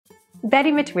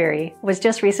Betty Mutwiri was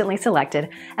just recently selected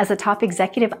as the Top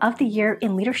Executive of the Year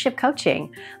in Leadership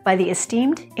Coaching by the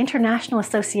esteemed International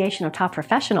Association of Top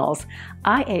Professionals,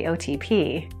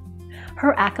 IAOTP.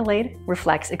 Her accolade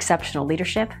reflects exceptional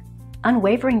leadership,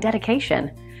 unwavering dedication,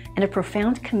 and a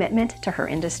profound commitment to her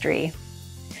industry.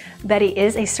 Betty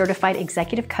is a certified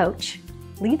executive coach,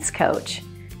 leads coach,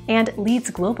 and leads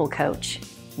global coach,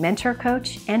 mentor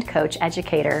coach, and coach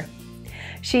educator.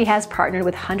 She has partnered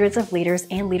with hundreds of leaders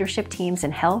and leadership teams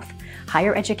in health,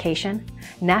 higher education,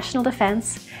 national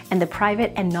defense, and the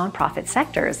private and nonprofit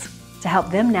sectors to help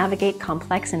them navigate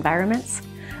complex environments,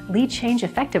 lead change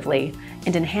effectively,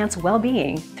 and enhance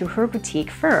well-being through her boutique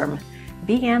firm,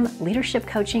 BM Leadership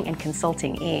Coaching and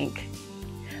Consulting, Inc.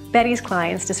 Betty's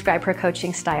clients describe her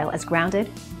coaching style as grounded,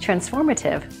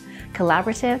 transformative,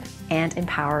 collaborative, and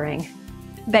empowering.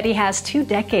 Betty has 2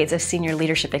 decades of senior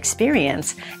leadership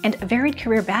experience and varied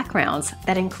career backgrounds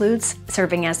that includes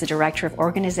serving as the Director of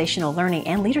Organizational Learning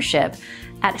and Leadership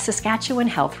at Saskatchewan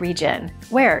Health Region,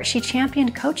 where she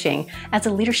championed coaching as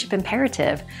a leadership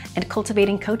imperative and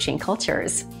cultivating coaching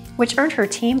cultures, which earned her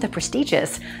team the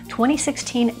prestigious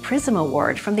 2016 PRISM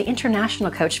Award from the International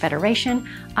Coach Federation,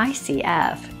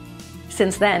 ICF.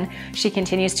 Since then, she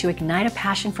continues to ignite a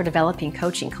passion for developing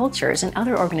coaching cultures in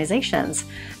other organizations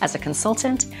as a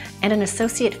consultant and an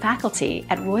associate faculty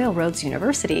at Royal Roads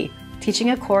University,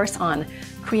 teaching a course on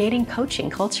creating coaching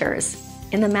cultures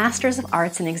in the Masters of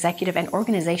Arts in Executive and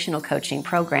Organizational Coaching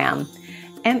program,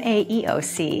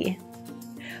 MAEOC.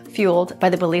 Fueled by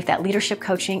the belief that leadership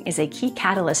coaching is a key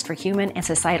catalyst for human and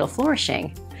societal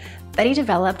flourishing, Betty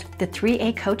developed the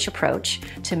 3A Coach approach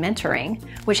to mentoring,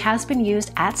 which has been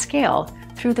used at scale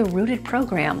through the Rooted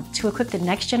program to equip the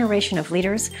next generation of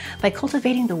leaders by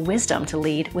cultivating the wisdom to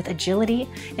lead with agility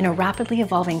in a rapidly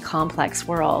evolving complex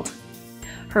world.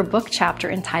 Her book chapter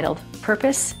entitled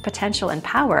Purpose, Potential, and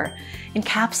Power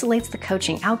encapsulates the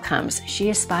coaching outcomes she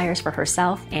aspires for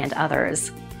herself and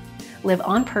others. Live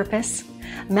on purpose,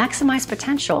 maximize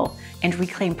potential, and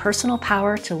reclaim personal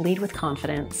power to lead with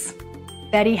confidence.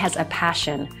 Betty has a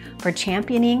passion for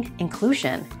championing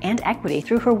inclusion and equity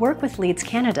through her work with Leads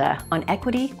Canada on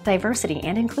equity, diversity,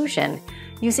 and inclusion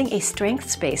using a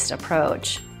strengths-based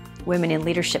approach, Women in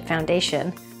Leadership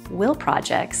Foundation, Will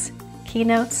Projects,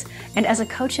 Keynotes, and as a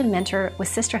coach and mentor with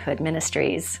Sisterhood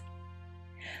Ministries.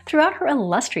 Throughout her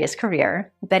illustrious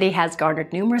career, Betty has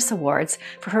garnered numerous awards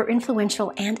for her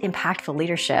influential and impactful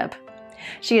leadership.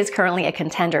 She is currently a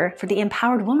contender for the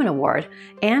Empowered Woman Award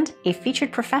and a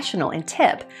featured professional in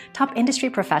TIP, Top Industry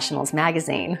Professionals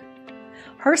magazine.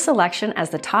 Her selection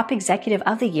as the Top Executive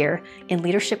of the Year in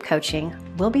Leadership Coaching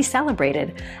will be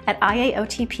celebrated at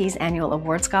IAOTP's annual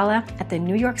awards gala at the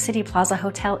New York City Plaza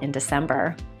Hotel in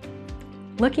December.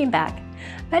 Looking back,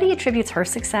 Betty attributes her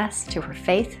success to her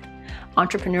faith,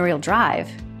 entrepreneurial drive,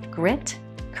 grit,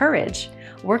 courage,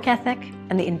 work ethic,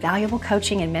 and the invaluable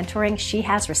coaching and mentoring she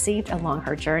has received along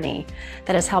her journey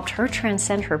that has helped her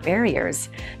transcend her barriers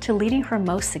to leading her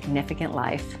most significant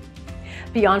life.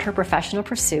 Beyond her professional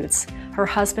pursuits, her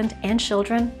husband and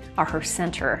children are her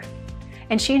center,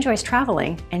 and she enjoys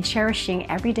traveling and cherishing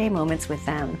everyday moments with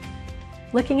them.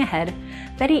 Looking ahead,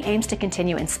 Betty aims to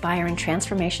continue inspiring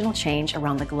transformational change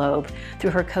around the globe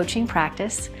through her coaching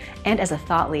practice and as a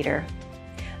thought leader.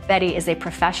 Betty is a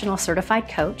professional certified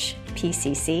coach,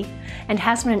 PCC, and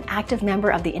has been an active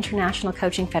member of the International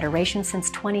Coaching Federation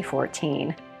since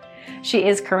 2014. She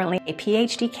is currently a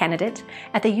PhD candidate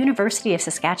at the University of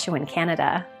Saskatchewan,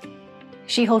 Canada.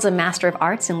 She holds a Master of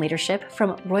Arts in Leadership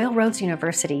from Royal Roads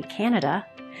University, Canada,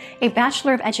 a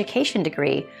Bachelor of Education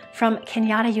degree from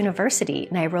Kenyatta University,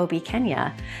 Nairobi,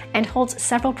 Kenya, and holds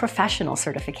several professional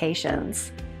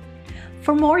certifications.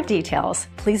 For more details,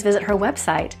 please visit her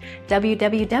website,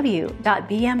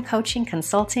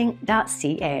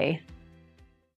 www.bmcoachingconsulting.ca.